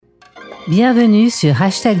Bienvenue sur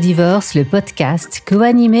 #Divorce, le podcast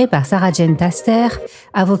co-animé par Sarah Jane Taster,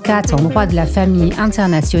 avocate en droit de la famille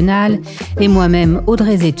internationale, et moi-même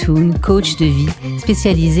Audrey Zetoun, coach de vie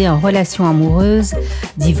spécialisée en relations amoureuses,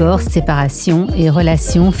 divorce, séparation et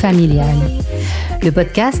relations familiales. Le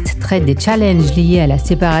podcast traite des challenges liés à la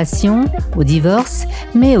séparation, au divorce,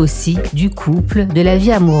 mais aussi du couple, de la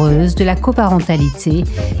vie amoureuse, de la coparentalité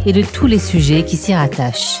et de tous les sujets qui s'y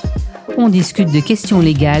rattachent. On discute de questions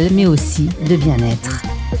légales, mais aussi de bien-être.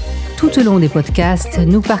 Tout au long des podcasts,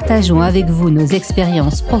 nous partageons avec vous nos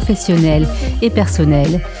expériences professionnelles et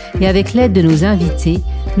personnelles, et avec l'aide de nos invités,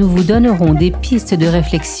 nous vous donnerons des pistes de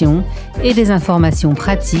réflexion et des informations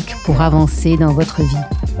pratiques pour avancer dans votre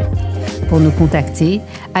vie. Pour nous contacter,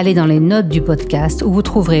 allez dans les notes du podcast où vous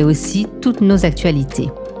trouverez aussi toutes nos actualités.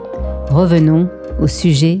 Revenons au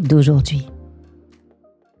sujet d'aujourd'hui.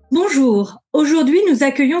 Bonjour, aujourd'hui nous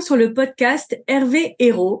accueillons sur le podcast Hervé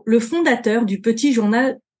Hérault, le fondateur du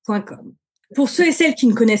petitjournal.com. Pour ceux et celles qui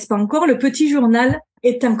ne connaissent pas encore, le Petit Journal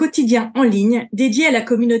est un quotidien en ligne dédié à la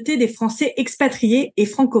communauté des Français expatriés et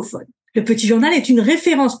francophones. Le Petit Journal est une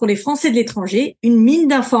référence pour les Français de l'étranger, une mine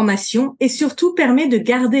d'informations et surtout permet de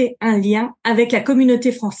garder un lien avec la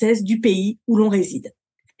communauté française du pays où l'on réside.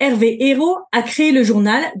 Hervé Hérault a créé le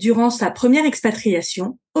journal durant sa première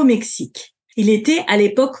expatriation au Mexique. Il était à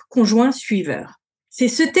l'époque conjoint suiveur. C'est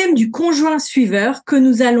ce thème du conjoint suiveur que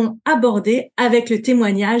nous allons aborder avec le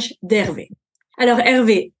témoignage d'Hervé. Alors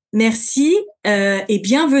Hervé, merci et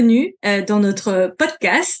bienvenue dans notre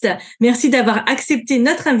podcast. Merci d'avoir accepté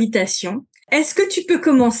notre invitation. Est-ce que tu peux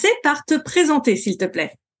commencer par te présenter, s'il te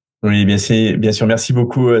plaît ? Oui, bien sûr. Merci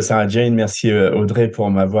beaucoup, Sarah Jane. Merci, Audrey,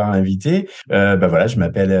 pour m'avoir invité. Voilà, je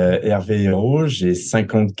m'appelle Hervé Hérault, j'ai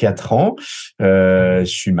 54 ans. Je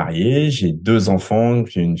suis marié, j'ai 2 enfants,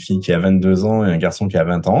 une fille qui a 22 ans et un garçon qui a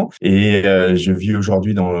 20 ans. Et je vis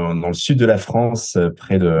aujourd'hui dans le sud de la France,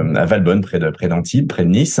 à Valbonne, près d'Antibes, près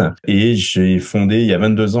de Nice. Et j'ai fondé il y a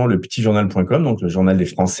 22 ans le petitjournal.com, donc le journal des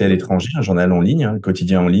Français à l'étranger, un journal en ligne, un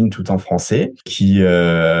quotidien en ligne tout en français, qui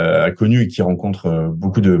a connu et qui rencontre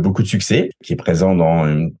beaucoup de succès, qui est présent dans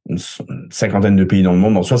une cinquantaine de pays dans le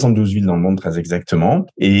monde, dans 72 villes dans le monde très exactement,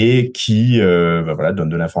 et qui donne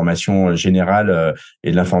de l'information générale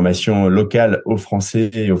et de l'information locale aux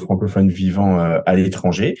Français et aux francophones vivant à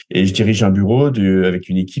l'étranger. Et je dirige un bureau avec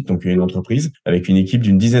une équipe, donc une entreprise, avec une équipe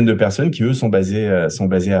d'une dizaine de personnes qui, eux, sont basées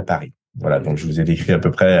à Paris. Voilà, donc je vous ai décrit à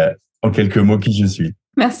peu près en quelques mots qui je suis.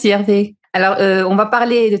 Merci Hervé. Alors, on va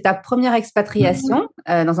parler de ta première expatriation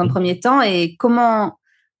dans un premier temps, et comment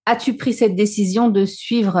as-tu pris cette décision de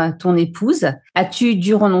suivre ton épouse ? As-tu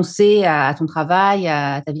dû renoncer à ton travail,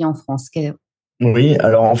 à ta vie en France ? Oui,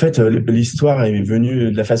 alors en fait, l'histoire est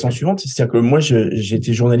venue de la façon suivante, c'est-à-dire que moi, je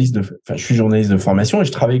suis journaliste de formation et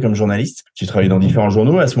je travaille comme journaliste. J'ai travaillé dans différents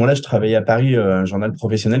journaux. À ce moment-là, je travaillais à Paris, un journal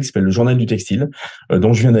professionnel qui s'appelle le Journal du Textile,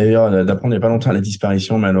 dont je viens d'ailleurs d'apprendre il n'y a pas longtemps la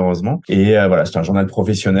disparition, malheureusement. Et voilà, c'est un journal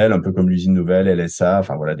professionnel, un peu comme l'Usine Nouvelle, LSA,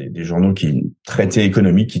 enfin voilà, des journaux qui traitaient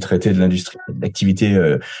économique, qui traitaient de l'industrie, de l'activité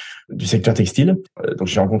du secteur textile. Donc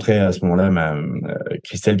j'ai rencontré à ce moment-là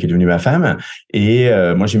Christelle, qui est devenue ma femme, et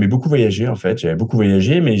moi j'aimais beaucoup voyager en fait. J'avais beaucoup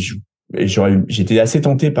voyagé, mais j'étais assez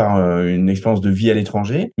tenté par une expérience de vie à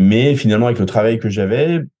l'étranger, mais finalement avec le travail que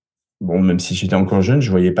j'avais, bon, même si j'étais encore jeune, je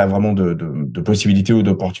voyais pas vraiment de possibilités ou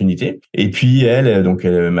d'opportunités. Et puis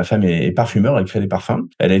ma femme est parfumeur, elle crée des parfums.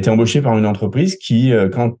 Elle a été embauchée par une entreprise qui,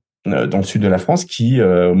 dans le sud de la France, qui,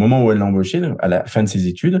 au moment où elle l'a embauché, à la fin de ses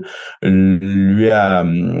études, lui a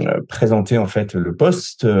présenté en fait le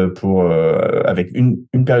poste avec une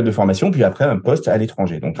période de formation, puis après un poste à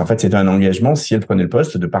l'étranger. Donc en fait, c'était un engagement, si elle prenait le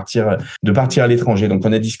poste, de partir à l'étranger. Donc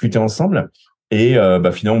on a discuté ensemble, et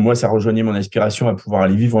finalement moi ça rejoignait mon aspiration à pouvoir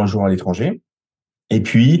aller vivre un jour à l'étranger. Et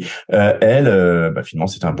puis elle, finalement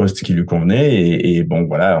c'était un poste qui lui convenait, et bon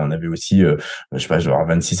voilà, on avait aussi je sais pas, genre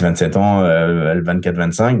 26-27 ans, elle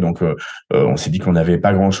 24-25, donc on s'est dit qu'on n'avait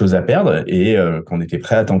pas grand-chose à perdre et qu'on était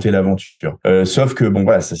prêt à tenter l'aventure. Sauf que bon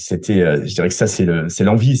voilà, je dirais que ça c'est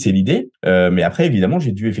l'envie, c'est l'idée, mais après évidemment,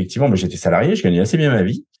 j'étais salarié, je gagnais assez bien ma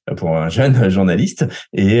vie pour un jeune journaliste,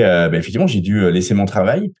 et effectivement j'ai dû laisser mon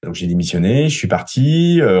travail, donc j'ai démissionné, je suis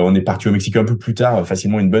parti, on est parti au Mexique un peu plus tard,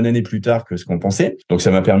 facilement une bonne année plus tard que ce qu'on pensait. Donc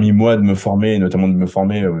ça m'a permis moi de me former,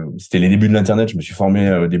 c'était les débuts de l'internet, je me suis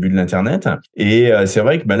formé au début de l'internet, et c'est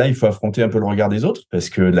vrai que là il faut affronter un peu le regard des autres, parce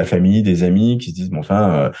que de la famille, des amis qui se disent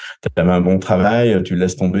t'avais un bon travail, tu le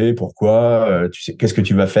laisses tomber, pourquoi, tu sais qu'est-ce que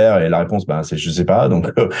tu vas faire, et la réponse c'est je sais pas,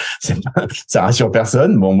 donc ça rassure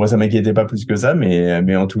personne. Bon, moi ça m'inquiétait pas plus que ça,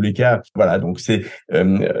 mais en tous les cas, voilà. Donc c'est,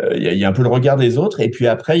 il y a un peu le regard des autres. Et puis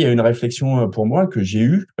après, il y a une réflexion pour moi que j'ai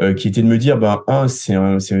eue, qui était de me dire,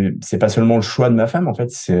 c'est pas seulement le choix de ma femme, en fait,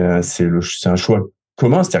 c'est un choix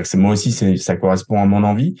commun. C'est-à-dire que moi aussi, ça correspond à mon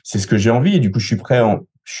envie. C'est ce que j'ai envie. Et du coup, je suis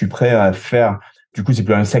prêt à faire. Du coup, c'est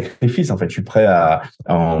plus un sacrifice, en fait. Je suis prêt à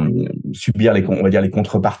subir on va dire, les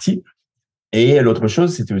contreparties. Et l'autre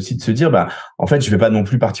chose, c'était aussi de se dire, en fait, je vais pas non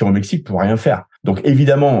plus partir au Mexique pour rien faire. Donc,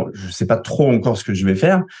 évidemment, je sais pas trop encore ce que je vais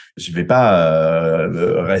faire. Je vais pas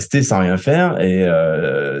rester sans rien faire et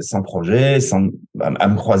sans projet, à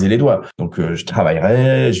me croiser les doigts. Donc, je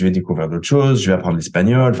travaillerai, je vais découvrir d'autres choses, je vais apprendre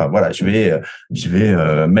l'espagnol. Enfin, voilà, je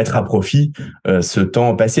vais mettre à profit ce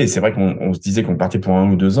temps passé. C'est vrai qu'on se disait qu'on partait pour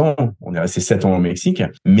 1 ou 2 ans. On est resté 7 ans au Mexique.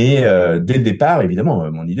 Mais dès le départ,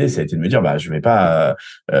 évidemment, mon idée, ça a été de me dire,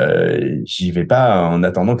 j'y vais pas en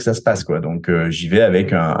attendant que ça se passe, quoi. Donc j'y vais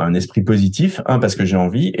avec un esprit positif, parce que j'ai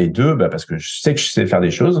envie, et 2, parce que je sais que je sais faire des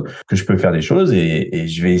choses, que je peux faire des choses, et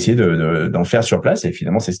je vais essayer d'en faire sur place. Et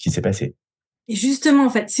finalement, c'est ce qui s'est passé. Et justement, en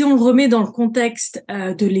fait, si on le remet dans le contexte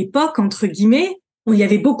de l'époque, entre guillemets, on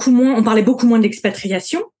parlait beaucoup moins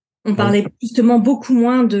d'expatriation, on parlait justement beaucoup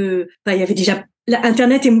moins il y avait déjà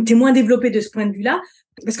Internet était moins développé de ce point de vue-là.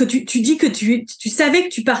 Parce que tu dis que tu savais que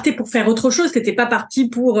tu partais pour faire autre chose, que t'es pas parti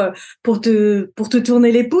pour te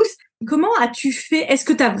tourner les pouces. Comment as-tu fait? Est-ce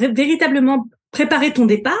que tu as véritablement préparé ton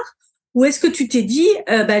départ, ou est-ce que tu t'es dit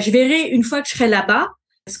je verrai une fois que je serai là-bas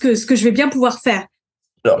ce que je vais bien pouvoir faire?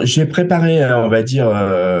 Alors, j'ai préparé, on va dire,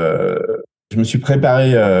 je me suis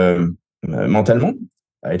préparé mentalement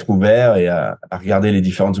à être ouvert et à regarder les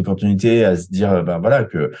différentes opportunités, à se dire voilà,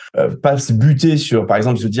 que pas se buter sur, par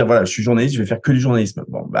exemple, se dire voilà, je suis journaliste, je vais faire que du journalisme.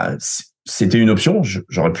 Bon, c'était une option,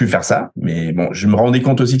 j'aurais pu faire ça, mais bon, je me rendais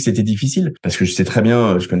compte aussi que c'était difficile, parce que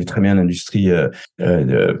je connais très bien l'industrie,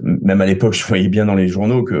 même à l'époque, je voyais bien dans les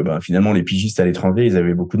journaux que finalement les pigistes à l'étranger, ils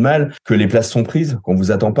avaient beaucoup de mal, que les places sont prises, qu'on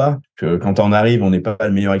vous attend pas, que quand on arrive, on n'est pas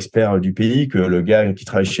le meilleur expert du pays, que le gars qui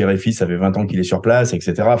travaille chez RFI, ça fait 20 ans qu'il est sur place,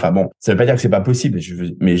 etc. Enfin bon, ça veut pas dire que c'est pas possible,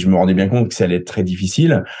 mais je me rendais bien compte que ça allait être très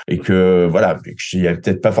difficile, et que voilà, qu'il y avait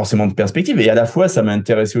peut-être pas forcément de perspective, et à la fois, ça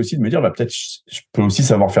m'intéressait aussi de me dire peut-être je peux aussi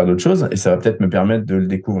savoir faire d'autres choses, et ça va peut-être me permettre de le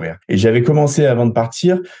découvrir. Et j'avais commencé, avant de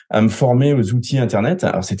partir, à me former aux outils Internet.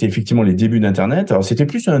 Alors, c'était effectivement les débuts d'Internet. Alors, c'était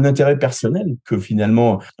plus un intérêt personnel que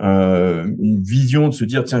finalement une vision de se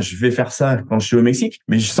dire, tiens, je vais faire ça quand je suis au Mexique.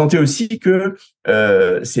 Mais je sentais aussi que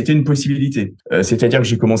c'était une possibilité. C'est-à-dire que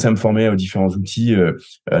j'ai commencé à me former aux différents outils.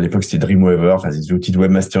 À l'époque, c'était Dreamweaver, enfin, des outils de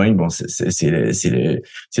webmastering. Bon, c'est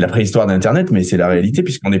la préhistoire d'Internet, mais c'est la réalité,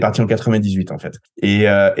 puisqu'on est parti en 98, en fait.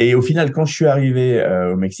 Et au final, quand je suis arrivé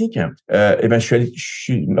au Mexique,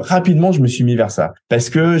 rapidement, je me suis mis vers ça, parce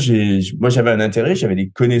que moi, j'avais un intérêt, j'avais des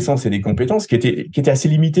connaissances et des compétences qui étaient assez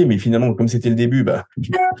limitées, mais finalement, comme c'était le début,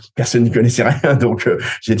 personne n'y connaissait rien, donc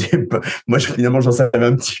finalement, j'en savais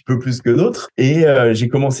un petit peu plus que d'autres, et j'ai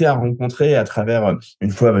commencé à rencontrer, à travers,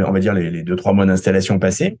 une fois, on va dire, les 2-3 mois d'installation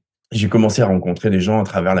passés, j'ai commencé à rencontrer des gens à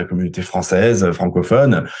travers la communauté française,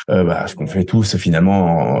 francophone, ce qu'on fait tous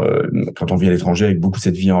finalement quand on vit à l'étranger, avec beaucoup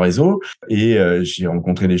cette vie en réseau. Et j'ai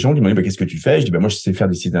rencontré des gens qui m'ont dit qu'est-ce que tu fais? Je dis moi je sais faire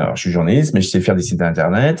des sites. Alors, je suis journaliste, mais je sais faire des sites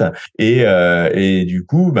internet. Et du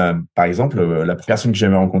coup, par exemple, la personne que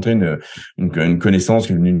j'avais rencontrée, une connaissance,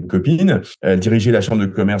 une copine, elle dirigeait la chambre de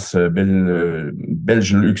commerce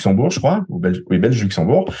belge Luxembourg, je crois, belge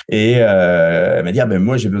Luxembourg. Et elle m'a dit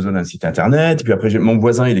moi j'ai besoin d'un site internet. Et puis après mon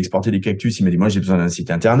voisin il exporte des cactus, il m'a dit moi j'ai besoin d'un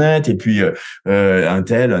site internet, et puis un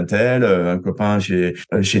tel, un copain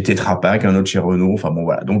chez Tetra Pak, un autre chez Renault, enfin bon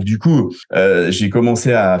voilà. Donc du coup j'ai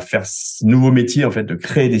commencé à faire ce nouveau métier en fait de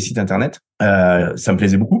créer des sites internet. Ça me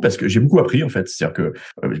plaisait beaucoup parce que j'ai beaucoup appris en fait, c'est-à-dire que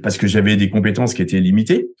parce que j'avais des compétences qui étaient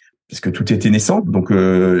limitées, parce que tout était naissant. Donc,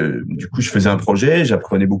 du coup, je faisais un projet,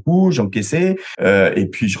 j'apprenais beaucoup, j'encaissais, et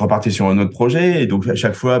puis je repartais sur un autre projet. Et donc, à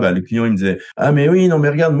chaque fois, le client, il me disait, ah, mais oui, non, mais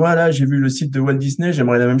regarde, moi, là, j'ai vu le site de Walt Disney,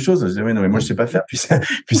 j'aimerais la même chose. Je disais, oui, non, mais moi, je sais pas faire. Puis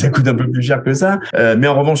ça coûte un peu plus cher que ça. Mais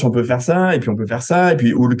en revanche, on peut faire ça, et puis on peut faire ça. Et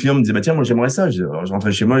puis, où le client me disait, tiens, moi, j'aimerais ça. Je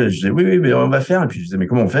rentrais chez moi, je disais, oui, mais on va faire. Et puis, je disais, mais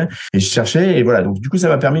comment on fait? Et je cherchais, et voilà. Donc, du coup, ça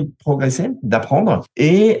m'a permis de progresser, d'apprendre,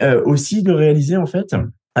 et aussi de réaliser, en fait,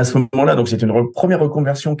 à ce moment-là, donc c'était une première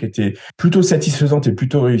reconversion qui était plutôt satisfaisante et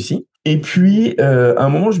plutôt réussie. Et puis, à un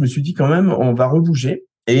moment, je me suis dit quand même, on va rebouger.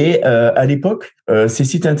 Et à l'époque, ces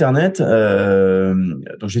sites internet,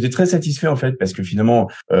 donc j'étais très satisfait en fait, parce que finalement,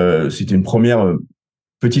 c'était une première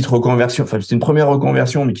petite reconversion. Enfin, c'était une première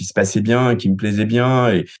reconversion, mais qui se passait bien, qui me plaisait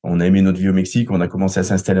bien. Et on a aimé notre vie au Mexique, on a commencé à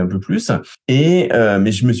s'installer un peu plus. Et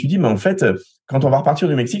mais je me suis dit, mais en fait, quand on va repartir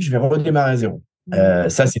du Mexique, je vais redémarrer à zéro.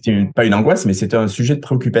 Ça, c'était pas une angoisse, mais c'était un sujet de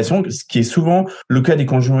préoccupation, ce qui est souvent le cas des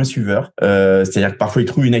conjoints suiveurs. C'est-à-dire que parfois, ils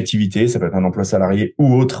trouvent une activité, ça peut être un emploi salarié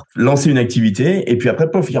ou autre, lancer une activité, et puis après,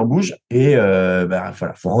 pof, ils rebougent, et voilà,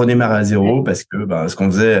 faut redémarrer à zéro, parce que ce qu'on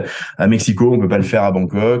faisait à Mexico, on peut pas le faire à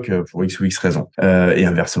Bangkok pour X ou X raisons. Et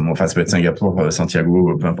inversement, enfin, ça peut être Singapour,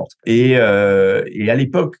 Santiago, peu importe. Et à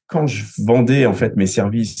l'époque, quand je vendais en fait mes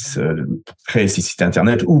services, créer ces sites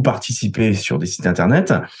internet ou participer sur des sites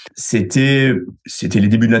internet, c'était les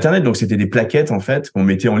débuts de l'internet, donc c'était des plaquettes en fait qu'on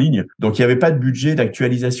mettait en ligne. Donc il y avait pas de budget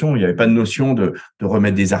d'actualisation, il y avait pas de notion de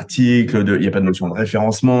remettre des articles, il y a pas de notion de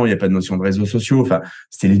référencement, il y a pas de notion de réseaux sociaux. Enfin,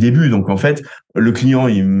 c'était les débuts. Donc en fait, le client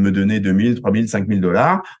il me donnait 2000, 3000, 5000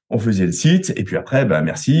 $, on faisait le site et puis après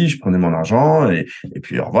merci, je prenais mon argent et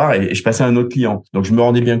puis au revoir et je passais à un autre client. Donc je me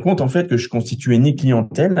rendais bien compte en fait que je constituais ni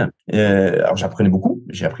clientèle. Alors j'apprenais beaucoup,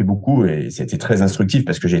 j'ai appris beaucoup et c'était très instructif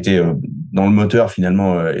parce que j'étais dans le moteur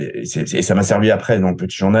finalement et ça m'a servi après dans le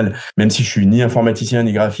petit journal, même si je suis ni informaticien,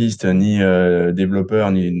 ni graphiste, ni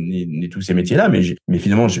développeur, ni tous ces métiers-là, mais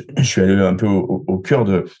finalement je suis allé un peu au cœur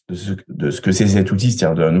de ce que c'est cet outil,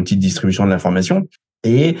 c'est-à-dire un outil de distribution de l'information.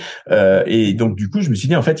 Et donc du coup je me suis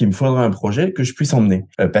dit en fait il me faudrait un projet que je puisse emmener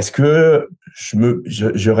parce que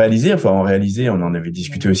je réalisais, enfin on en avait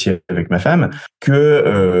discuté aussi avec ma femme,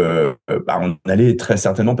 que on allait très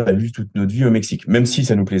certainement pas vivre toute notre vie au Mexique, même si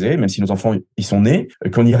ça nous plaisait, même si nos enfants ils sont nés,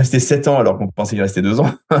 qu'on y restait 7 ans alors qu'on pensait y rester 2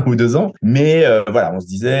 ans ou 2 ans, mais voilà, on se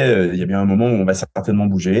disait il y a bien un moment où on va certainement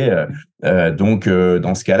bouger, donc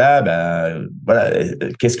dans ce cas-là voilà,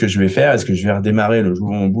 qu'est-ce que je vais faire? Est-ce que je vais redémarrer le jour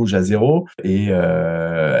où on bouge à zéro et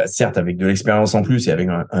certes avec de l'expérience en plus et avec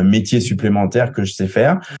un métier supplémentaire que je sais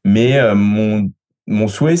faire, mais mon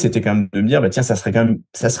souhait c'était quand même de me dire tiens ça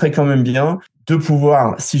serait quand même bien de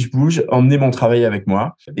pouvoir, si je bouge, emmener mon travail avec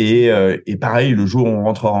moi et pareil le jour où on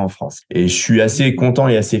rentrera en France. Et je suis assez content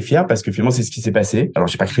et assez fier parce que finalement c'est ce qui s'est passé. Alors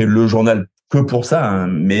j'ai pas créé le journal que pour ça, hein,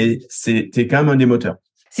 mais c'était quand même un des moteurs.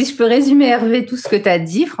 Si je peux résumer, Hervé, tout ce que tu as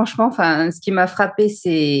dit, franchement, ce qui m'a frappé,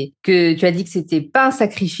 c'est que tu as dit que c'était pas un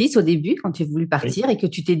sacrifice au début quand tu as voulu partir et que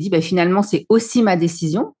tu t'es dit, finalement, c'est aussi ma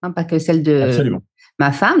décision, pas que celle de Absolument.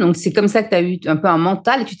 ma femme. Donc, c'est comme ça que tu as eu un peu un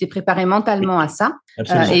mental et tu t'es préparé mentalement à ça.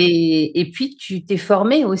 Et puis, tu t'es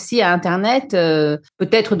formé aussi à Internet,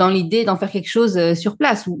 peut-être dans l'idée d'en faire quelque chose sur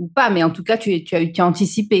place ou pas, mais en tout cas, tu as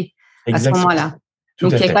anticipé à ce moment-là.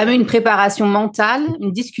 Donc, il y a quand même une préparation mentale,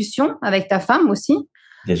 une discussion avec ta femme aussi.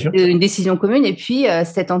 Bien sûr. Une décision commune et puis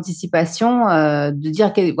cette anticipation de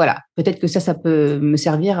dire que voilà, peut-être que ça peut me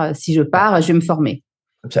servir si je pars, je vais me former.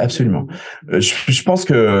 Absolument. Je pense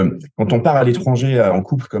que quand on part à l'étranger en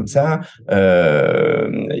couple comme ça,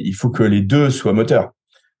 il faut que les deux soient moteurs.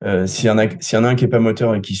 S'il y en a un qui est pas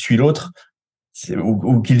moteur et qui suit l'autre,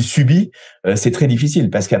 ou qu'il subit, c'est très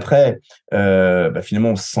difficile parce qu'après,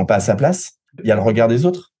 finalement, on se sent pas à sa place. Il y a le regard des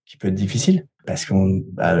autres qui peut être difficile parce que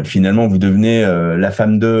finalement, vous devenez la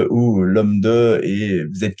femme d'eux ou l'homme d'eux et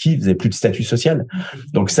vous êtes qui? Vous avez plus de statut social.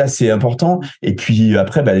 Donc ça, c'est important. Et puis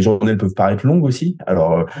après, les journées peuvent paraître longues aussi.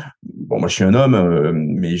 Alors, moi, je suis un homme,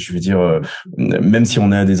 mais je veux dire, même si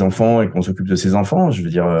on a des enfants et qu'on s'occupe de ses enfants, je veux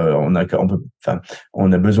dire,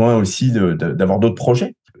 on a besoin aussi d'avoir d'autres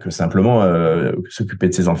projets que simplement s'occuper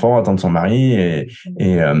de ses enfants, attendre son mari et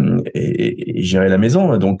gérer la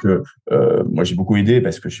maison. Donc, moi, j'ai beaucoup aidé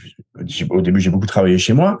parce que au début, j'ai beaucoup travaillé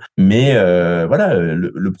chez moi. Mais voilà,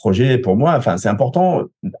 le projet, pour moi, c'est important,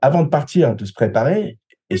 avant de partir, de se préparer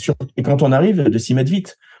et quand on arrive, de s'y mettre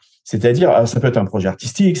vite. C'est-à-dire, ça peut être un projet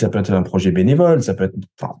artistique, ça peut être un projet bénévole, ça peut être,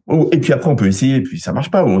 et puis après on peut essayer, et puis ça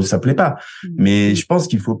marche pas, ou ça plaît pas. Mais je pense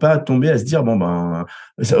qu'il faut pas tomber à se dire de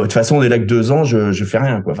toute façon on est là que 2 ans, je fais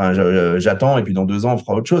rien, quoi. J'attends et puis dans 2 ans on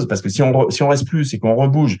fera autre chose parce que si on reste plus et qu'on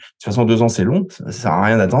rebouge, de toute façon 2 ans c'est long, ça sert à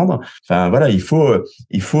rien d'attendre. Voilà, il faut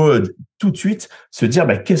tout de suite se dire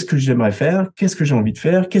qu'est-ce que j'aimerais faire, qu'est-ce que j'ai envie de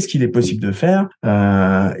faire, qu'est-ce qu'il est possible de faire,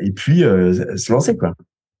 et puis se lancer, quoi.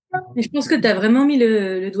 Et je pense que tu as vraiment mis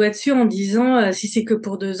le doigt dessus en disant si c'est que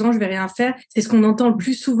pour 2 ans, je vais rien faire. C'est ce qu'on entend le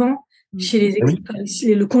plus souvent chez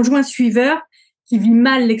le conjoint suiveur qui vit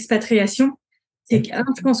mal l'expatriation. C'est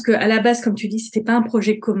je pense que à la base, comme tu dis, c'était pas un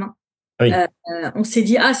projet commun. Oui. On s'est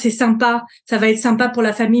dit c'est sympa, ça va être sympa pour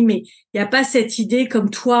la famille, mais il y a pas cette idée comme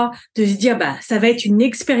toi de se dire ça va être une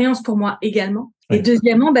expérience pour moi également. Oui. Et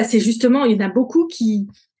deuxièmement, c'est justement il y en a beaucoup qui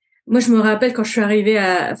moi, je me rappelle quand je suis arrivée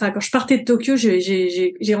quand je partais de Tokyo,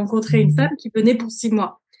 j'ai rencontré une femme qui venait pour 6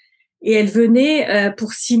 mois. Et elle venait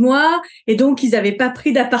pour 6 mois, et donc ils avaient pas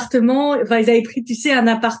pris d'appartement. Ils avaient pris, tu sais, un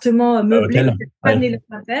appartement meublé, pas amené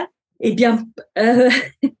leur affaire. Et bien,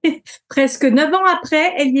 presque 9 ans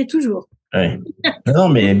après, elle y est toujours. Ouais. Non,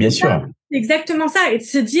 mais bien sûr. C'est exactement ça. Et de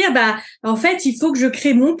se dire, en fait, il faut que je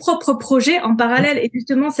crée mon propre projet en parallèle. Et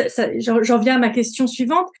justement, j'en viens à ma question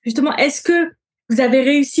suivante. Justement, est-ce que vous avez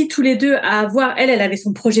réussi tous les deux à avoir, elle avait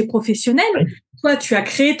son projet professionnel. Oui. Toi, tu as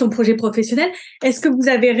créé ton projet professionnel. Est-ce que vous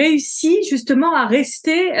avez réussi justement à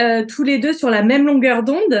rester tous les deux sur la même longueur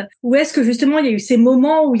d'onde, ou est-ce que justement il y a eu ces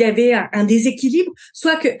moments où il y avait un déséquilibre,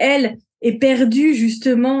 soit que elle ait perdu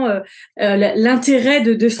justement l'intérêt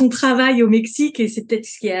de son travail au Mexique, et c'est peut-être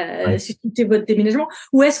ce qui a suscité votre déménagement,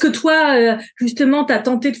 ou est-ce que toi justement t'as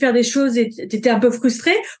tenté de faire des choses et t'étais un peu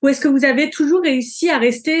frustré, ou est-ce que vous avez toujours réussi à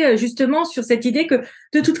rester justement sur cette idée que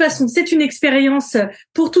de toute façon c'est une expérience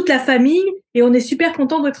pour toute la famille et on est super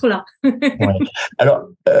content d'être là. Ouais. Alors,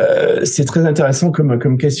 c'est très intéressant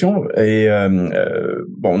comme question, et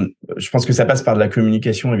bon, je pense que ça passe par de la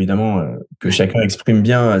communication, évidemment, que chacun exprime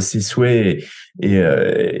bien ses souhaits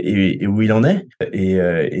et où il en est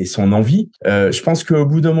et son envie. Je pense qu'au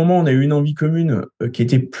bout d'un moment, on a eu une envie commune qui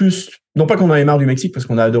était plus, non pas qu'on en avait marre du Mexique, parce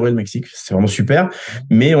qu'on a adoré le Mexique, c'est vraiment super,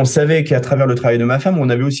 mais on savait qu'à travers le travail de ma femme, on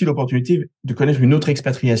avait aussi l'opportunité de connaître une autre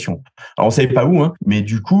expatriation. Alors, on savait pas où, hein, mais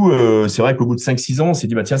du coup, c'est vrai qu'au bout de 5-6 ans, on s'est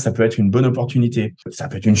dit, tiens, ça peut être une bonne opportunité. Ça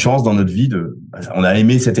peut être une chance dans notre vie on a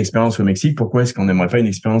aimé cette expérience au Mexique, pourquoi est-ce qu'on n'aimerait pas une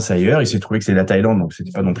expérience ailleurs? Il s'est trouvé que c'est la Thaïlande, donc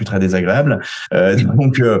c'était pas non plus très désagréable.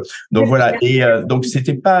 Donc voilà. Et donc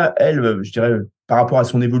c'était pas elle, je dirais, par rapport à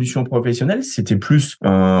son évolution professionnelle, c'était plus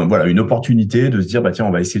une opportunité de se dire tiens,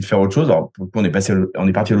 on va essayer de faire autre chose. Alors pour le coup, on est parti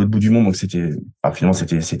à l'autre bout du monde, donc finalement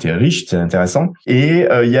c'était riche, c'était intéressant. Et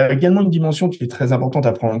il y a également une dimension qui est très importante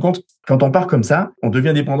à prendre en compte. Quand on part comme ça, on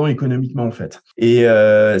devient dépendant économiquement en fait. Et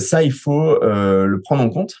ça, il faut le prendre en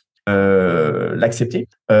compte. L'accepter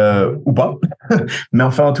ou pas, mais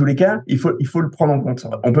enfin en tous les cas il faut le prendre en compte.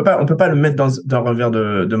 On peut pas le mettre dans un revers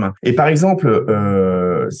de main. Et par exemple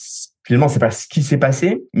finalement c'est pas ce qui s'est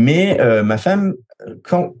passé, mais ma femme,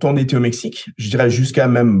 quand on était au Mexique, je dirais jusqu'à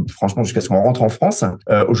ce qu'on rentre en France,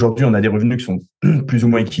 aujourd'hui on a des revenus qui sont plus ou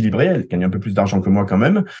moins équilibrés, elle gagne un peu plus d'argent que moi quand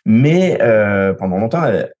même, mais pendant longtemps,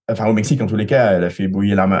 au Mexique en tous les cas, elle a fait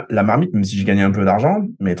bouillir la marmite, même si j'ai gagné un peu d'argent,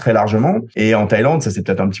 mais très largement. Et en Thaïlande, ça s'est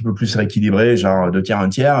peut-être un petit peu plus rééquilibré, genre 2 tiers, 1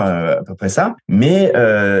 tiers, à peu près ça. Mais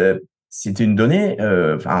c'était une donnée,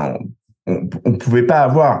 on pouvait pas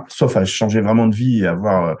avoir, sauf à changer vraiment de vie et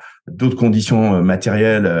avoir d'autres conditions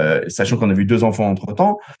matérielles, sachant qu'on a eu 2 enfants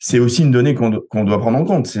entre-temps, c'est aussi une donnée qu'on doit prendre en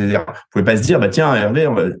compte. C'est-à-dire, vous pouvez pas se dire, tiens, Hervé,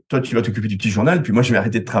 toi, tu vas t'occuper du petit journal, puis moi, je vais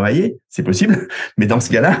arrêter de travailler. C'est possible, mais dans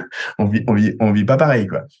ce cas-là, on vit pas pareil,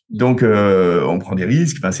 quoi. Donc, on prend des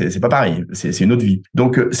risques. Enfin, c'est pas pareil. C'est une autre vie.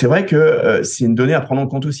 Donc, c'est vrai que c'est une donnée à prendre en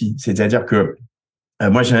compte aussi. C'est-à-dire que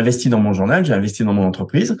moi, j'ai investi dans mon journal, j'ai investi dans mon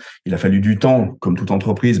entreprise. Il a fallu du temps, comme toute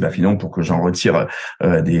entreprise, finalement, pour que j'en retire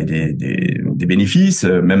des bénéfices,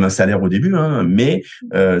 même un salaire au début. Hein, mais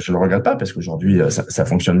je le regrette pas parce qu'aujourd'hui, ça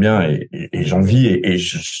fonctionne bien et j'en vis et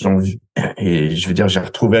je veux dire,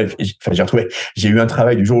 j'ai eu un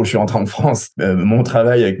travail du jour où je suis rentré en France, mon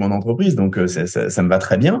travail avec mon entreprise, donc ça me va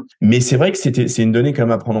très bien. Mais c'est vrai que c'est une donnée quand même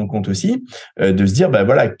à prendre en compte aussi, de se dire,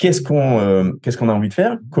 qu'est-ce qu'on a envie de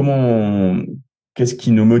faire, qu'est-ce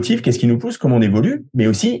qui nous motive, qu'est-ce qui nous pousse, comment on évolue, mais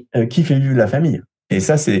aussi qui fait vivre la famille. Et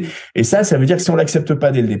ça veut dire que si on l'accepte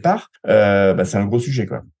pas dès le départ, c'est un gros sujet,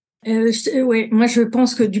 quoi. Oui, moi je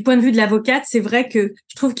pense que du point de vue de l'avocate, c'est vrai que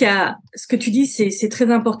je trouve qu'il y a ce que tu dis, c'est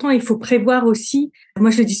très important. Il faut prévoir aussi. Moi,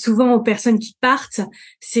 je le dis souvent aux personnes qui partent,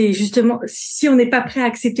 c'est justement si on n'est pas prêt à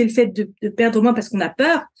accepter le fait de perdre moins parce qu'on a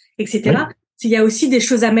peur, etc. Oui. Il y a aussi des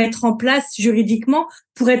choses à mettre en place juridiquement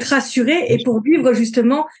pour être rassuré et pour vivre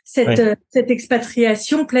justement cette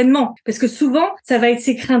expatriation pleinement. Parce que souvent, ça va être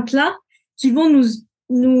ces craintes-là qui vont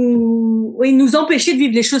nous empêcher de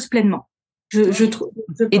vivre les choses pleinement. Je trouve.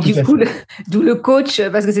 Et du coup, d'où le coach,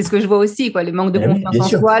 parce que c'est ce que je vois aussi, quoi, le manque de confiance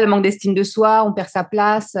en soi, le manque d'estime de soi, on perd sa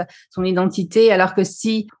place, son identité, alors que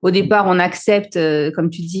si au départ on accepte,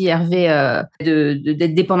 comme tu dis Hervé,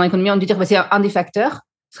 d'être dépendant économiquement, on peut dire que c'est un des facteurs.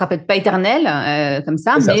 Ce sera peut-être pas éternel comme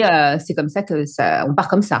ça, mais c'est comme ça que on part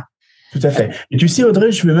comme ça. Tout à fait. Et tu sais,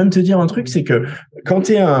 Audrey, je vais même te dire un truc, c'est que quand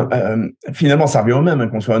tu es finalement, ça revient au même,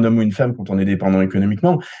 qu'on soit un homme ou une femme quand on est dépendant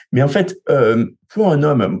économiquement. Mais en fait, pour un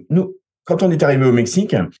homme, nous, quand on est arrivé au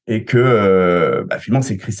Mexique et que finalement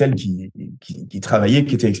c'est Christelle qui travaillait,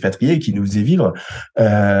 qui était expatriée, qui nous faisait vivre,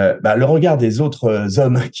 le regard des autres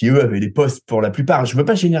hommes qui eux avaient des postes pour la plupart, je veux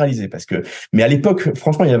pas généraliser mais à l'époque,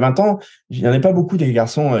 franchement, il y a 20 ans, il y en avait pas beaucoup des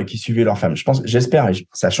garçons qui suivaient leurs femmes. J'espère, et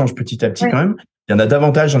ça change petit à petit quand même. Il y en a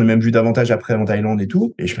davantage, j'en ai même vu davantage après en Thaïlande et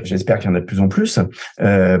tout, et j'espère qu'il y en a de plus en plus,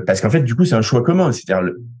 parce qu'en fait, du coup, c'est un choix commun,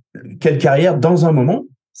 c'est-à-dire quelle carrière dans un moment.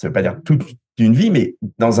 ça veut pas dire toute une vie, mais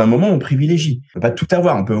dans un moment, on privilégie. On peut pas tout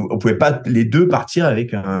avoir. On pouvait pas les deux partir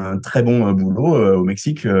avec un très bon boulot au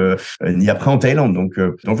Mexique, ni après en Thaïlande. Donc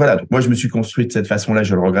voilà. Donc moi, je me suis construit de cette façon-là.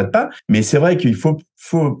 Je le regrette pas. Mais c'est vrai qu'il faut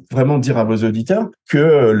vraiment dire à vos auditeurs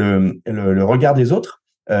que le regard des autres,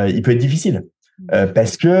 il peut être difficile.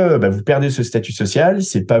 Parce que vous perdez ce statut social,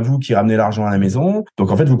 c'est pas vous qui ramenez l'argent à la maison, donc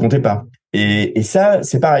en fait vous comptez pas. Et ça,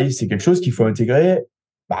 c'est pareil, c'est quelque chose qu'il faut intégrer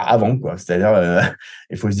avant, quoi. C'est-à-dire,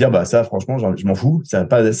 il faut se dire, ça, franchement, je m'en fous. Ça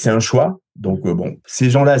pas, c'est un choix. Donc, ces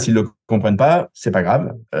gens-là, s'ils le comprennent pas, c'est pas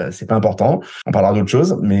grave. C'est pas important. On parlera d'autre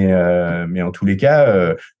chose. Mais en tous les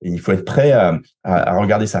cas, il faut être prêt à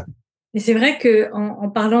regarder ça. Et c'est vrai que en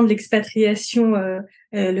parlant de l'expatriation,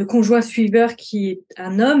 le conjoint suiveur qui est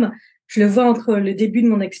un homme, je le vois entre le début de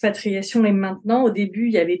mon expatriation et maintenant. Au début,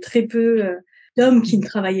 il y avait très peu d'hommes qui ne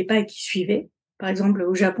travaillaient pas et qui suivaient. Par exemple,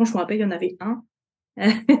 au Japon, je me rappelle, il y en avait un.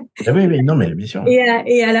 Oui, non, mais bien sûr.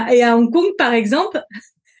 Et à Hong Kong, par exemple,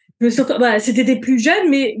 c'était des plus jeunes,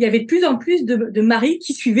 mais il y avait de plus en plus de maris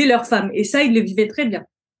qui suivaient leurs femmes. Et ça, ils le vivaient très bien.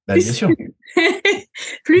 Bien sûr.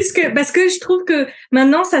 Parce que je trouve que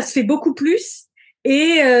maintenant, ça se fait beaucoup plus.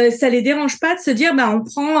 Et ça les dérange pas de se dire, on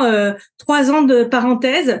prend 3 ans de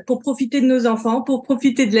parenthèse pour profiter de nos enfants, pour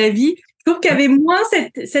profiter de la vie. Je trouve qu'il y avait moins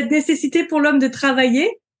cette nécessité pour l'homme de travailler,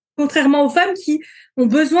 contrairement aux femmes qui ont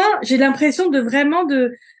besoin, j'ai l'impression de vraiment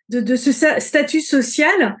de ce statut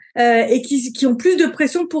social et qui ont plus de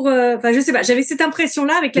pression pour je sais pas, j'avais cette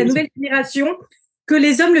impression-là avec la nouvelle génération que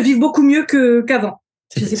les hommes le vivent beaucoup mieux qu'avant.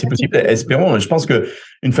 C'est possible, espérons. Je pense que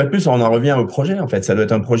une fois de plus, on en revient au projet. En fait, ça doit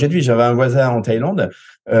être un projet de vie. J'avais un voisin en Thaïlande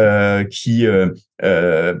qui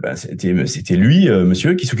c'était lui,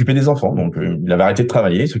 monsieur, qui s'occupait des enfants. Donc, il avait arrêté de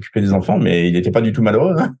travailler, il s'occupait des enfants, mais il n'était pas du tout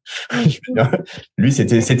malheureux. Hein. Lui,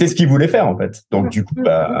 c'était ce qu'il voulait faire en fait. Donc, du coup,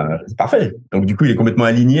 c'est parfait. Donc, du coup, il est complètement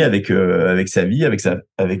aligné avec sa vie, avec sa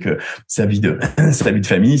vie de sa vie de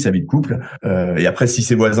famille, sa vie de couple. Et après, si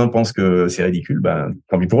ses voisins pensent que c'est ridicule,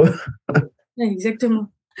 tant pis pour eux. Exactement.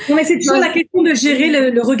 Non, mais c'est toujours la question de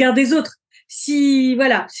gérer le regard des autres.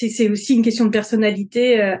 C'est aussi une question de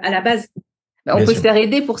personnalité à la base. On peut se faire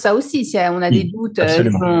aider pour ça aussi, si on a des doutes,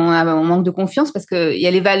 on manque de confiance, parce qu'il y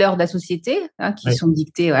a les valeurs de la société qui sont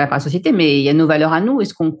dictées par la société, mais il y a nos valeurs à nous,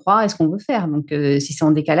 est-ce qu'on croit, est-ce qu'on veut faire. Donc, si c'est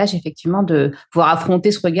en décalage, effectivement, de pouvoir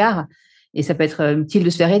affronter ce regard, et ça peut être utile de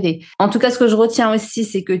se faire aider. En tout cas, ce que je retiens aussi,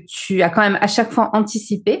 c'est que tu as quand même à chaque fois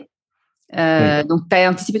anticipé. Donc, tu as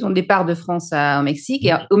anticipé ton départ de France au Mexique,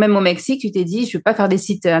 et au Mexique, tu t'es dit, je ne vais pas faire des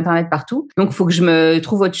sites internet partout, donc il faut que je me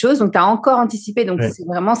trouve autre chose. Donc, tu as encore anticipé. Donc, c'est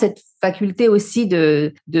vraiment cette faculté aussi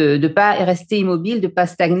de pas rester immobile, de pas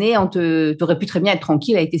stagner. Tu aurais pu très bien être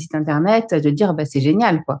tranquille avec tes sites internet, de dire, c'est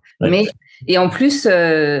génial, quoi. Et en plus,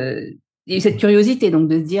 il y a eu cette curiosité, donc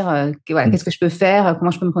de se dire qu'est-ce que je peux faire,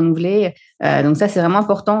 comment je peux me renouveler. Donc ça, c'est vraiment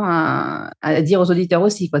important à dire aux auditeurs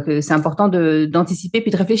aussi, que c'est important d'anticiper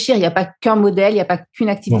puis de réfléchir. Il n'y a pas qu'un modèle, il n'y a pas qu'une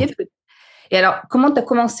activité. Et alors, comment tu as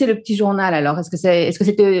commencé le petit journal alors ? Est-ce que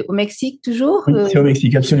c'était au Mexique toujours ? Oui, c'est au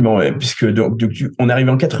Mexique, absolument. Puisque on est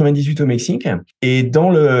arrivé en 98 au Mexique, et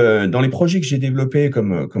dans les projets que j'ai développés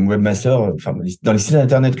comme webmaster, dans les sites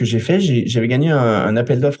internet que j'ai fait, j'avais gagné un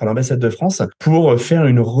appel d'offres à l'ambassade de France pour faire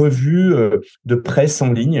une revue de presse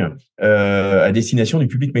en ligne à destination du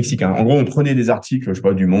public mexicain. En gros, on prenait des articles, je sais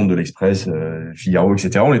pas, du Monde, de l'Express, Figaro,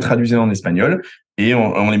 etc. On les traduisait en espagnol et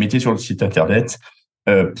on les mettait sur le site internet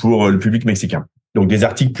pour le public mexicain. Donc des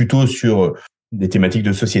articles plutôt sur des thématiques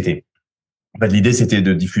de société. En fait, l'idée, c'était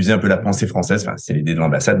de diffuser un peu la pensée française. Enfin, c'est l'idée de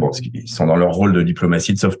l'ambassade, parce qu'ils sont dans leur rôle de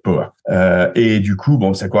diplomatie, de soft power. Et du coup,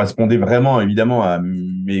 ça correspondait vraiment, évidemment, à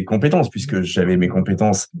mes compétences, puisque j'avais mes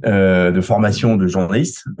compétences de formation de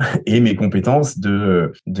journaliste et mes compétences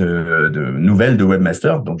de nouvelles de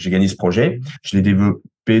webmaster. Donc, j'ai gagné ce projet. Je l'ai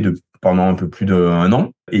développé pendant un peu plus d'1 an.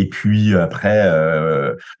 Et puis après,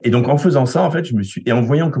 et donc en faisant ça, en fait, et en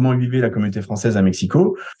voyant comment vivait la communauté française à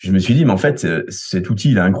Mexico, je me suis dit, mais en fait, cet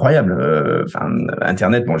outil, il est incroyable.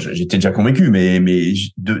 Internet, j'étais déjà convaincu, mais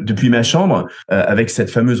depuis ma chambre, avec cette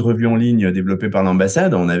fameuse revue en ligne développée par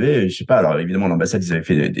l'ambassade, on avait, je sais pas, alors évidemment l'ambassade, ils avaient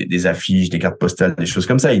fait des affiches, des cartes postales, des choses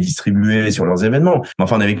comme ça, ils distribuaient sur leurs événements. Mais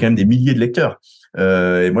enfin, on avait quand même des milliers de lecteurs.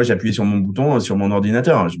 Et moi, j'ai appuyé sur mon bouton sur mon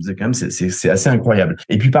ordinateur. Je me disais quand même, c'est assez incroyable.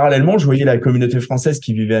 Et puis parallèlement, je voyais la communauté française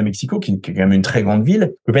qui vivait à Mexico, qui est quand même une très grande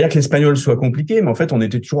ville. Je peux pas dire que l'espagnol soit compliqué, mais en fait, on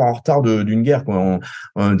était toujours en retard d'une guerre, quoi.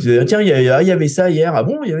 On disait, tiens, il y avait ça hier. Ah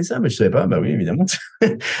bon, il y avait ça, mais je savais pas. Bah oui, évidemment.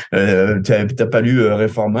 T'as pas lu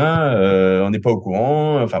Réforma, on n'est pas au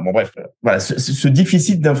courant. Enfin bon, bref. voilà, ce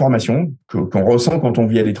déficit d'information qu'on ressent quand on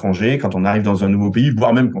vit à l'étranger, quand on arrive dans un nouveau pays,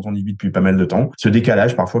 voire même quand on y vit depuis pas mal de temps, ce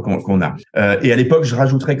décalage parfois qu'on a. Et à l'époque, je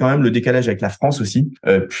rajouterais quand même le décalage avec la France aussi,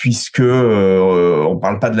 puisque on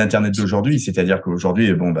parle pas de l'internet d'aujourd'hui, c'est-à-dire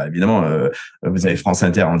qu'aujourd'hui, bon bah évidemment, vous avez France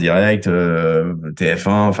Inter en direct, TF1,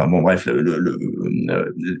 enfin bon bref,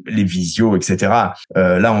 les visios, etc.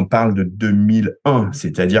 Là, on parle de 2001,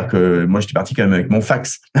 c'est-à-dire que moi, j'étais parti quand même avec mon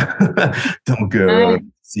fax, donc.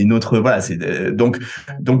 C'est une autre, voilà,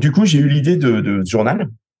 donc du coup, j'ai eu l'idée de ce journal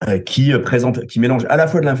qui mélange à la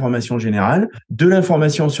fois de l'information générale, de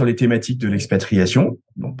l'information sur les thématiques de l'expatriation.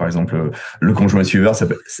 Donc, par exemple, le conjoint suiveur, c'est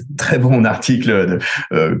un très bon article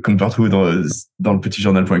qu'on peut retrouver dans le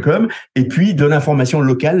petitjournal.com, et puis de l'information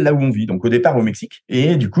locale là où on vit. Donc, au départ au Mexique,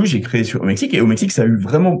 et du coup, j'ai créé au Mexique, et au Mexique, ça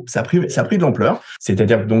a pris de l'ampleur.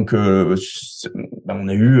 C'est-à-dire que donc, on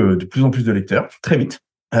a eu de plus en plus de lecteurs très vite.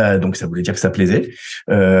 Donc ça voulait dire que ça plaisait.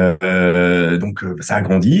 Donc ça a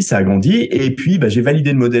grandi. Et puis j'ai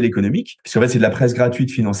validé le modèle économique, puisqu'en fait c'est de la presse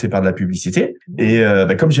gratuite financée par de la publicité. Et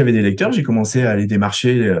comme j'avais des lecteurs, j'ai commencé à aller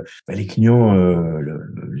démarcher les clients,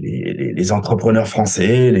 les entrepreneurs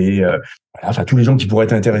français, enfin tous les gens qui pourraient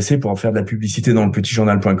être intéressés pour en faire de la publicité dans le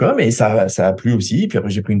petitjournal.com. Et ça a plu aussi. Puis après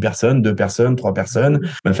j'ai pris une personne, 2 personnes, 3 personnes.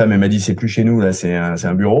 Ma femme elle m'a dit c'est plus chez nous là, c'est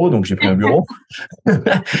un bureau, donc j'ai pris un bureau.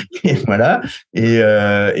 Et voilà.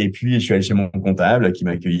 Et puis je suis allé chez mon comptable qui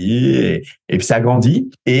m'a accueilli, et puis ça a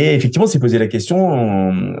grandi. Et effectivement, on s'est posé la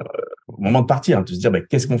question au moment de partir, de se dire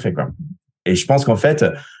qu'est-ce qu'on fait quoi. Et je pense qu'en fait,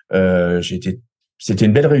 c'était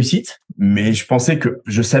une belle réussite, mais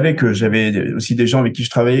je savais que j'avais aussi des gens avec qui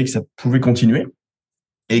je travaillais, que ça pouvait continuer,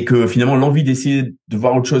 et que finalement l'envie d'essayer de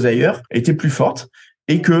voir autre chose ailleurs était plus forte.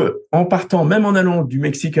 Et que, en partant, même en allant du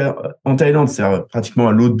Mexique en Thaïlande, c'est-à-dire pratiquement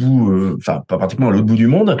à l'autre bout, pas pratiquement à l'autre bout du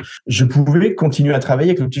monde, je pouvais continuer à travailler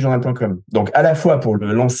avec le petitjournal.com. Donc, à la fois pour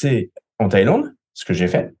le lancer en Thaïlande, ce que j'ai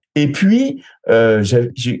fait, et puis, à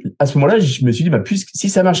ce moment-là, je me suis dit, si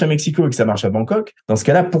ça marche à Mexico et que ça marche à Bangkok, dans ce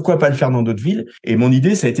cas-là, pourquoi pas le faire dans d'autres villes? Et mon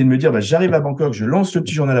idée, ça a été de me dire, j'arrive à Bangkok, je lance le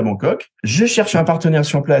petit journal à Bangkok, je cherche un partenaire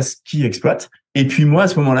sur place qui exploite, et puis moi, à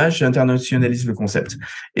ce moment-là, j'internationalise le concept.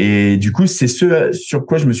 Et du coup, c'est ce sur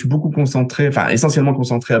quoi je me suis beaucoup concentré, essentiellement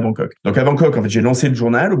concentré à Bangkok. Donc à Bangkok, en fait, j'ai lancé le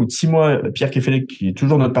journal. Au bout de 6 mois, Pierre Kefelec, qui est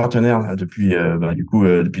toujours notre partenaire là, depuis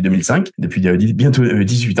 2005, depuis bientôt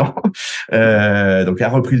 18 ans, donc a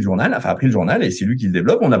repris le journal, a pris le journal, et c'est lui qui le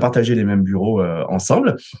développe. On a partagé les mêmes bureaux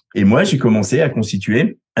ensemble. Et moi, j'ai commencé à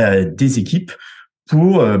constituer des équipes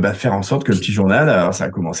pour faire en sorte que le petit journal, alors ça a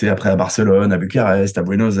commencé après à Barcelone, à Bucarest, à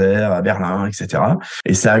Buenos Aires, à Berlin, etc.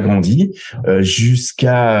 Et ça a grandi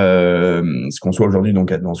jusqu'à ce qu'on soit aujourd'hui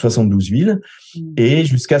donc dans 72 villes, et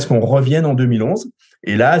jusqu'à ce qu'on revienne en 2011.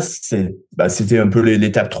 Et là, c'était un peu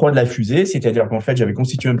l'étape 3 de la fusée, c'est-à-dire qu'en fait, j'avais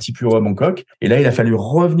constitué un petit bureau à Bangkok, et là, il a fallu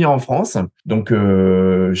revenir en France, donc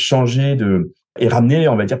changer et ramener,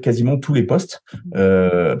 on va dire, quasiment tous les postes,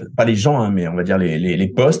 pas les gens, mais on va dire les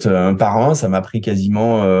postes, un par un. Ça m'a pris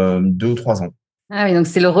quasiment 2 ou 3 ans. Ah oui, donc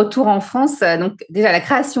c'est le retour en France. Donc déjà, la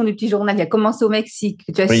création du petit journal qui a commencé au Mexique,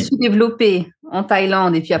 que tu as su développer en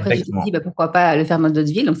Thaïlande, et puis après, Exactement. tu t'es dit, pourquoi pas le faire dans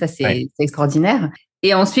d'autres villes. Donc ça, c'est extraordinaire.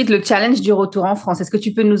 Et ensuite, le challenge du retour en France. Est-ce que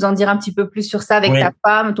tu peux nous en dire un petit peu plus sur ça avec ta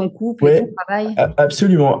femme, ton couple et ton travail?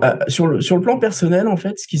 Absolument. Sur le plan personnel, en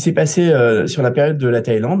fait, ce qui s'est passé sur la période de la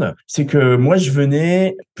Thaïlande, c'est que moi, je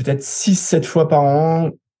venais peut-être 6-7 fois par an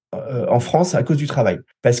en France à cause du travail.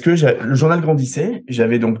 Parce que le journal grandissait,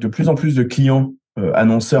 j'avais donc de plus en plus de clients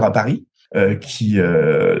annonceurs à Paris, donc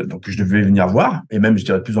je devais venir voir, et même je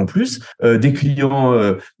dirais de plus en plus des clients,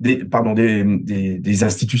 des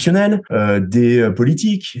institutionnels, des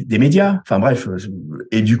politiques, des médias, enfin bref.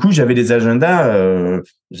 Et du coup, j'avais des agendas,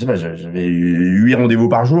 je sais pas, j'avais 8 rendez-vous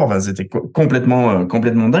par jour. Enfin, c'était complètement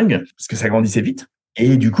dingue, parce que ça grandissait vite.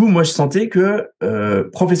 Et du coup, moi, je sentais que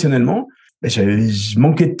professionnellement, je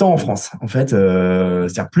manquais de temps en France. En fait,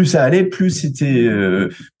 c'est-à-dire plus ça allait, plus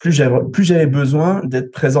j'avais besoin d'être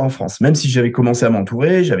présent en France. Même si j'avais commencé à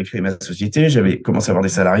m'entourer, j'avais créé ma société, j'avais commencé à avoir des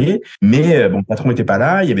salariés, mais le patron était pas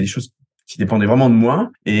là. Il y avait des choses qui dépendaient vraiment de moi,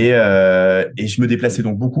 et je me déplaçais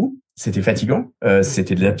donc beaucoup. C'était fatigant,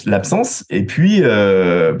 c'était de l'absence, et puis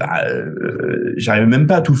j'arrivais même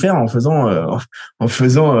pas à tout faire en faisant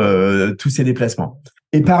tous ces déplacements.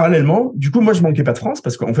 Et parallèlement, du coup, moi, je manquais pas de France,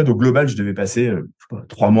 parce qu'en fait, au global, je devais passer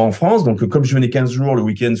 3 mois en France. Donc, comme je venais 15 jours le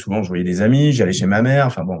week-end, souvent, je voyais des amis, j'allais chez ma mère.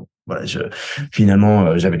 Enfin bon, voilà,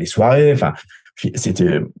 finalement, j'avais des soirées. Enfin,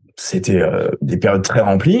 c'était des périodes très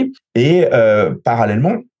remplies. Et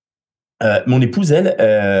parallèlement, mon épouse, elle,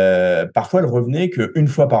 parfois, elle revenait qu'une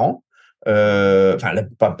fois par an.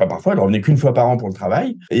 Pas parfois, elle revenait qu'une fois par an pour le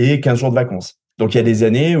travail, et 15 jours de vacances. Donc il y a des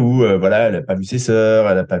années où voilà, elle a pas vu ses sœurs,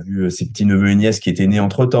 elle a pas vu ses petits neveux et nièces qui étaient nés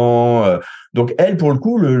entre-temps. Donc elle, pour le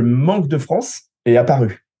coup, le manque de France est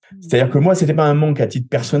apparu. C'est-à-dire que moi, c'était pas un manque à titre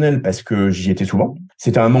personnel parce que j'y étais souvent.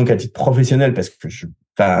 C'était un manque à titre professionnel parce que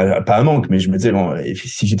enfin, pas un manque, mais je me disais, bon,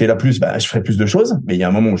 si j'étais là plus, je ferais plus de choses. Mais il y a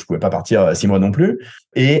un moment où je pouvais pas partir 6 mois non plus.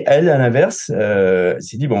 Et elle, à l'inverse,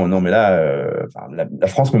 s'est dit, bon, non, mais là, la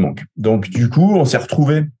France me manque. Donc, du coup, on s'est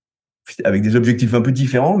retrouvés avec des objectifs un peu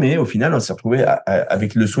différents, mais au final, on s'est retrouvés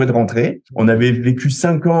avec le souhait de rentrer. On avait vécu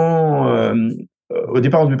 5 ans. Au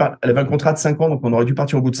départ, elle avait un contrat de 5 ans, donc on aurait dû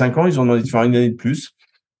partir au bout de 5 ans. Ils ont demandé de faire une année de plus.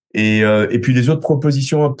 Et puis les autres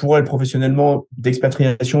propositions pour elle professionnellement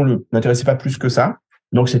d'expatriation ne m'intéressaient pas plus que ça.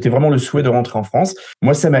 Donc c'était vraiment le souhait de rentrer en France.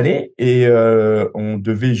 Moi ça m'allait et on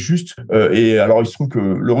devait juste et alors il se trouve que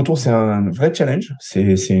le retour c'est un vrai challenge. C'est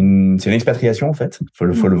une expatriation en fait. Faut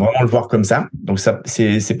vraiment le voir comme ça. Donc ça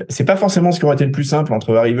c'est pas forcément ce qui aurait été le plus simple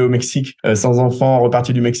entre arriver au Mexique sans enfant,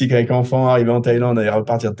 repartir du Mexique avec enfant, arriver en Thaïlande et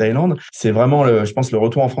repartir de Thaïlande. C'est vraiment je pense le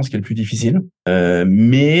retour en France qui est le plus difficile.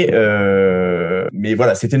 Mais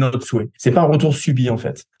voilà, c'était notre souhait. C'est pas un retour subi en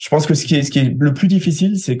fait. Je pense que ce qui est le plus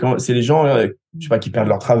difficile, c'est quand c'est les gens, je sais pas, qui perdent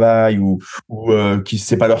leur travail ou qui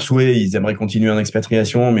c'est pas leur souhait, ils aimeraient continuer en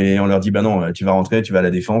expatriation, mais on leur dit bah non, tu vas rentrer, tu vas à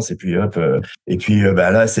la Défense et puis hop,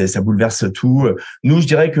 là ça bouleverse tout. Nous, je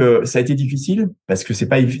dirais que ça a été difficile parce que c'est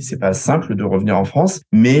pas simple de revenir en France,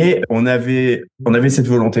 mais on avait cette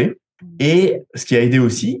volonté. Et ce qui a aidé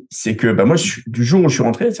aussi, c'est que moi, du jour où je suis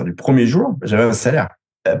rentré, c'est-à-dire du premier jour, j'avais un salaire.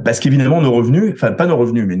 Parce qu'évidemment, nos revenus, enfin pas nos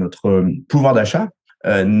revenus, mais notre pouvoir d'achat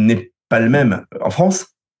n'est pas le même en France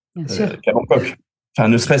qu'à Bangkok. Enfin,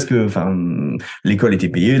 ne serait-ce que, l'école était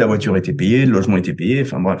payée, la voiture était payée, le logement était payé.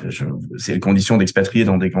 Enfin bref, c'est les conditions d'expatrier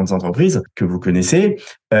dans des grandes entreprises que vous connaissez.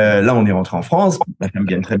 Là, on est rentré en France. Ma femme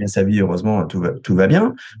gagne très bien sa vie, heureusement, tout va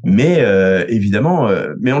bien. Mais évidemment,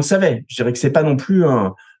 mais on le savait. Je dirais que c'est pas non plus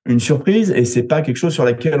une surprise et c'est pas quelque chose sur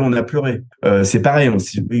laquelle on a pleuré. C'est pareil,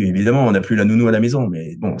 oui, évidemment, on n'a plus la nounou à la maison,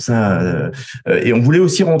 mais bon, ça. Et on voulait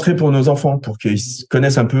aussi rentrer pour nos enfants, pour qu'ils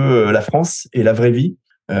connaissent un peu la France et la vraie vie.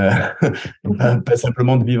 Pas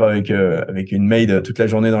simplement de vivre avec une maid toute la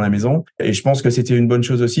journée dans la maison. Et je pense que c'était une bonne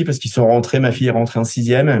chose aussi parce qu'ils sont rentrés. Ma fille est rentrée en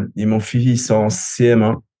 6e et mon fils en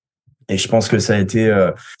CM1. Et je pense que ça a été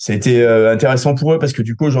intéressant pour eux parce que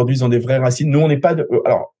du coup aujourd'hui ils ont des vraies racines. Nous on n'est pas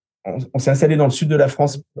alors on s'est installé dans le sud de la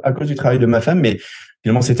France à cause du travail de ma femme, mais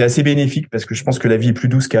finalement c'était assez bénéfique parce que je pense que la vie est plus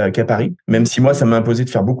douce qu'à Paris. Même si moi ça m'a imposé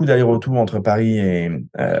de faire beaucoup d'allers-retours entre Paris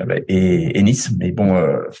et Nice, mais bon.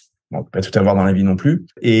 On peut pas tout avoir dans la vie non plus.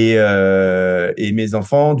 Et mes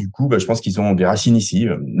enfants, du coup, je pense qu'ils ont des racines ici.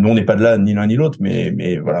 Nous, on n'est pas de là, ni l'un ni l'autre,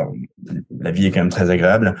 mais voilà, la vie est quand même très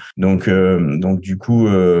agréable. Donc du coup,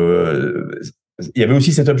 il y avait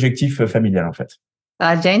aussi cet objectif familial, en fait.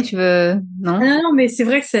 Ah, Jane, tu veux... Non, mais c'est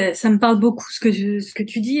vrai que ça me parle beaucoup ce que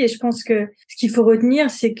tu dis et je pense que ce qu'il faut retenir,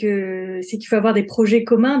 c'est qu'il faut avoir des projets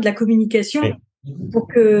communs, de la communication pour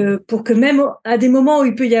que même à des moments où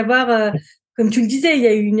il peut y avoir comme tu le disais, il y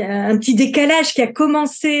a eu un petit décalage qui a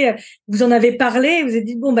commencé. Vous en avez parlé. Vous avez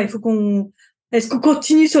dit il faut est-ce qu'on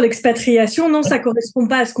continue sur l'expatriation? Non, ça correspond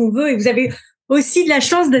pas à ce qu'on veut. Et vous avez aussi de la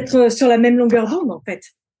chance d'être sur la même longueur d'onde, en fait.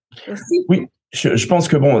 Aussi. Oui. Je pense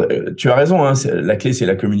que tu as raison. Hein, la clé, c'est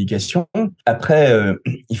la communication. Après,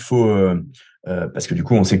 il faut parce que du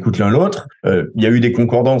coup, on s'écoute l'un l'autre. Il y a eu des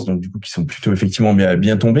concordances, donc du coup, qui sont plutôt effectivement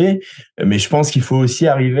bien tombées. Mais je pense qu'il faut aussi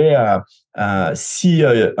arriver à si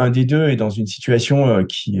un des deux est dans une situation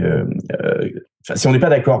si on n'est pas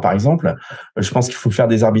d'accord, par exemple, je pense qu'il faut faire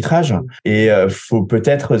des arbitrages et faut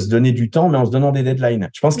peut-être se donner du temps, mais en se donnant des deadlines.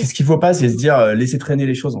 Je pense que ce qu'il faut pas, c'est se dire laisser traîner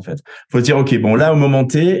les choses en fait. Faut se dire ok, bon là au moment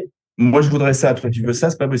T, moi je voudrais ça, toi tu veux ça,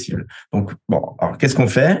 c'est pas possible. Donc alors qu'est-ce qu'on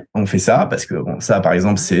fait? On fait ça parce que ça par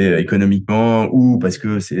exemple c'est économiquement ou parce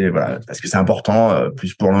que c'est important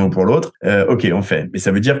plus pour l'un ou pour l'autre. Ok, on fait. Mais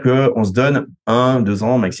ça veut dire que on se donne 1-2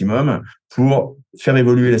 ans maximum pour faire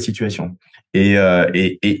évoluer la situation. Et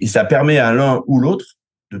ça permet à l'un ou l'autre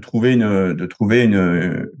de trouver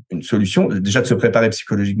une solution, déjà de se préparer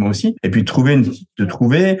psychologiquement aussi, et puis de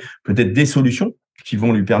trouver peut-être des solutions qui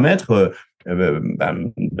vont lui permettre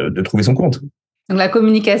de trouver son compte. Donc la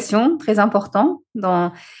communication, très important.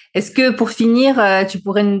 Est-ce que pour finir, tu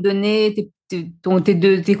pourrais nous donner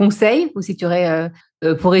tes conseils, ou si tu aurais,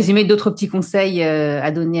 pour résumer, d'autres petits conseils à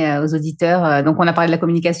donner aux auditeurs. Donc on a parlé de la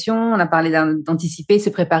communication, on a parlé d'anticiper, se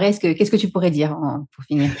préparer. Qu'est-ce que tu pourrais dire pour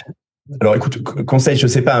finir? Alors écoute, conseil, je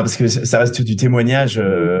sais pas, parce que ça reste du témoignage.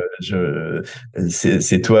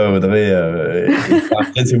 C'est toi, Audrey,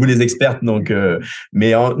 après c'est vous les expertes. Donc,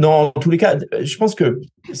 en tous les cas, je pense que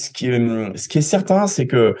ce qui est certain, c'est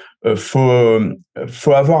que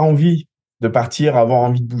faut avoir envie de partir, avoir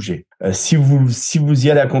envie de bouger. si vous y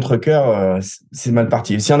allez à contre-cœur, c'est mal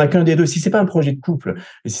parti. S'il y en a qu'un des deux, si c'est pas un projet de couple,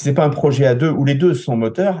 et si c'est pas un projet à deux où les deux sont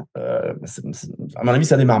moteurs, à mon avis,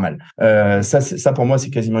 ça démarre mal. Ça pour moi, c'est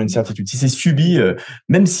quasiment une certitude. Si c'est subi,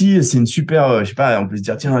 même si c'est une super, je sais pas, on peut se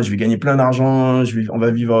dire tiens, je vais gagner plein d'argent, on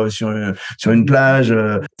va vivre sur une plage.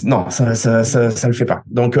 Non, ça le fait pas.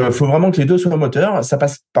 Donc, faut vraiment que les deux soient moteurs. Ça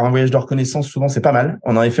passe par un voyage de reconnaissance. Souvent, c'est pas mal.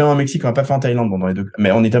 On en avait fait un en Mexique, on n'a pas fait en Thaïlande, bon, dans les deux,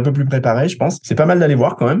 mais on était un peu plus préparés, je pense. C'est pas mal d'aller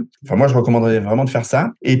voir quand même. Enfin, moi, je recommanderais vraiment de faire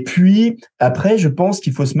ça. Et puis après, je pense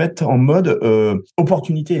qu'il faut se mettre en mode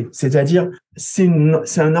opportunité, c'est-à-dire c'est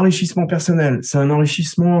un enrichissement personnel, c'est un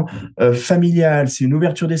enrichissement familial, c'est une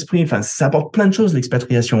ouverture d'esprit. Enfin, ça apporte plein de choses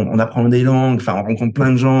l'expatriation. On apprend des langues, enfin, on rencontre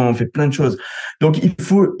plein de gens, on fait plein de choses. Donc il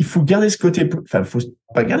faut garder ce côté, enfin, faut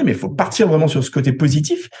pas garder, mais il faut partir vraiment sur ce côté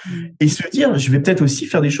positif et se dire, je vais peut-être aussi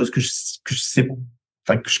faire des choses que je sais,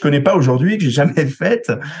 enfin que je connais pas aujourd'hui, que j'ai jamais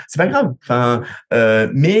faites. C'est pas grave. Enfin,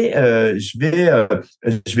 mais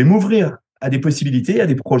je vais m'ouvrir à des possibilités, à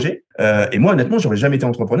des projets. Et moi, honnêtement, j'aurais jamais été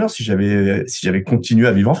entrepreneur si j'avais continué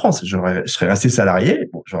à vivre en France. Je serais resté salarié.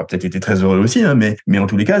 Bon, j'aurais peut-être été très heureux aussi, hein, mais en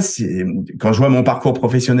tous les cas, quand je vois mon parcours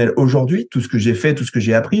professionnel aujourd'hui, tout ce que j'ai fait, tout ce que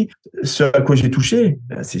j'ai appris, ce à quoi j'ai touché,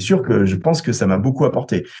 c'est sûr que je pense que ça m'a beaucoup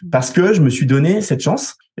apporté parce que je me suis donné cette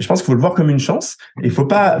chance. Et je pense qu'il faut le voir comme une chance. Et il faut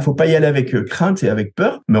pas y aller avec crainte et avec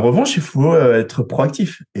peur. Mais en revanche, il faut être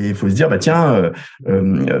proactif. Et il faut se dire, bah tiens,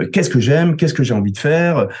 qu'est-ce que j'aime, qu'est-ce que j'ai envie de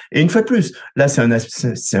faire. Et une fois de plus, là,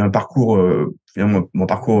 c'est un parcours. Mon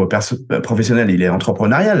parcours professionnel, il est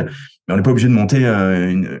entrepreneurial. Mais on n'est pas obligé de monter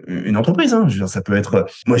une entreprise. Hein. Je veux dire, ça peut être.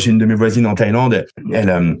 Moi, j'ai une de mes voisines en Thaïlande.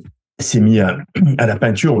 Elle s'est mise à la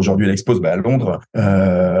peinture. Aujourd'hui, elle expose à Londres.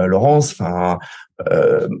 Laurence,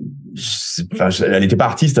 elle n'était pas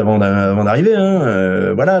artiste avant d'arriver,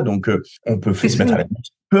 hein. Voilà, donc on peut se mettre à la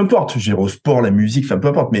musique. Peu importe, j'ai au sport, la musique, enfin peu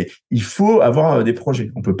importe, mais il faut avoir des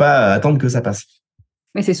projets. On peut pas attendre que ça passe.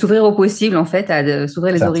 Mais c'est s'ouvrir au possible, en fait,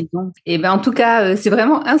 s'ouvrir les horizons. Et ben, en tout cas, c'est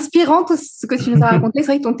vraiment inspirant tout ce que tu nous as raconté. C'est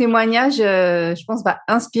vrai que ton témoignage, je pense, va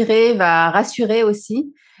inspirer, va rassurer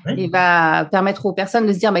aussi. Oui. Et va permettre aux personnes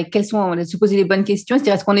de se dire, de se poser les bonnes questions, se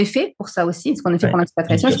dire, est-ce qu'on est fait pour ça aussi? Est-ce qu'on est fait pour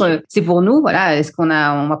l'expatriation? Est-ce que c'est pour nous? Voilà. Est-ce on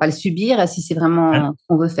va pas le subir si c'est vraiment ce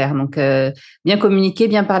qu'on veut faire? Donc, bien communiquer,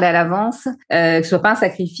 bien parler à l'avance, que ce soit pas un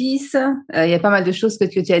sacrifice. Il y a pas mal de choses que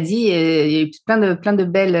tu as dit et il y a eu plein de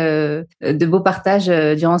belles, de beaux partages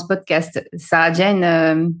durant ce podcast. Sarah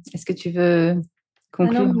Jane, est-ce que tu veux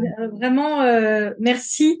conclure? Non, vraiment,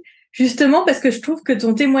 merci. Justement, parce que je trouve que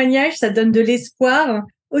ton témoignage, ça donne de l'espoir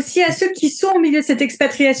aussi à ceux qui sont au milieu de cette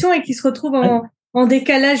expatriation et qui se retrouvent en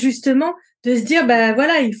décalage, justement, de se dire,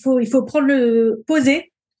 voilà, il faut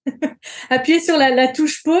poser, appuyer sur la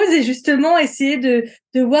touche pause et justement essayer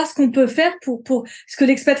de voir ce qu'on peut faire pour, parce que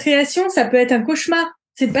l'expatriation, ça peut être un cauchemar.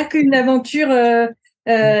 C'est pas qu'une aventure,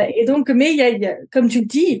 et donc, mais il y a, comme tu le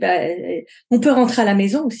dis, on peut rentrer à la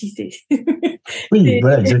maison aussi. Oui,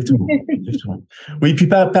 voilà, exactement. Oui, puis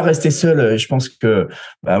pas rester seul. Je pense que,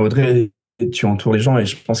 Audrey, tu entoures les gens et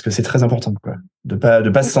je pense que c'est très important, quoi. De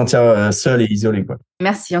pas se sentir seul et isolé, quoi.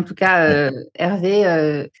 Merci. En tout cas,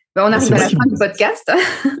 Hervé, on arrive à la fin du podcast.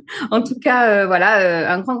 En tout cas,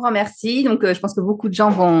 un grand merci. Donc, je pense que beaucoup de gens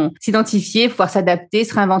vont s'identifier, pouvoir s'adapter,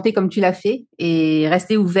 se réinventer comme tu l'as fait et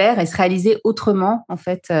rester ouvert et se réaliser autrement, en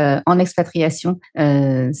fait, en expatriation.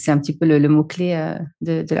 C'est un petit peu le mot-clé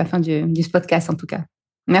de la fin du podcast, en tout cas.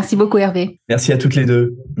 Merci beaucoup, Hervé. Merci à toutes les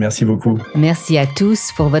deux. Merci beaucoup. Merci à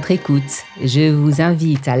tous pour votre écoute. Je vous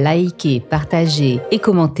invite à liker, partager et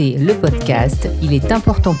commenter le podcast. Il est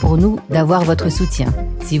important pour nous d'avoir votre soutien.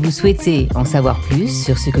 Si vous souhaitez en savoir plus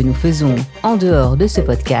sur ce que nous faisons en dehors de ce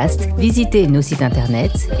podcast, visitez nos sites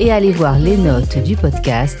internet et allez voir les notes du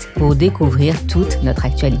podcast pour découvrir toute notre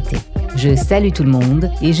actualité. Je salue tout le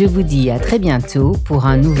monde et je vous dis à très bientôt pour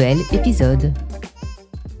un nouvel épisode.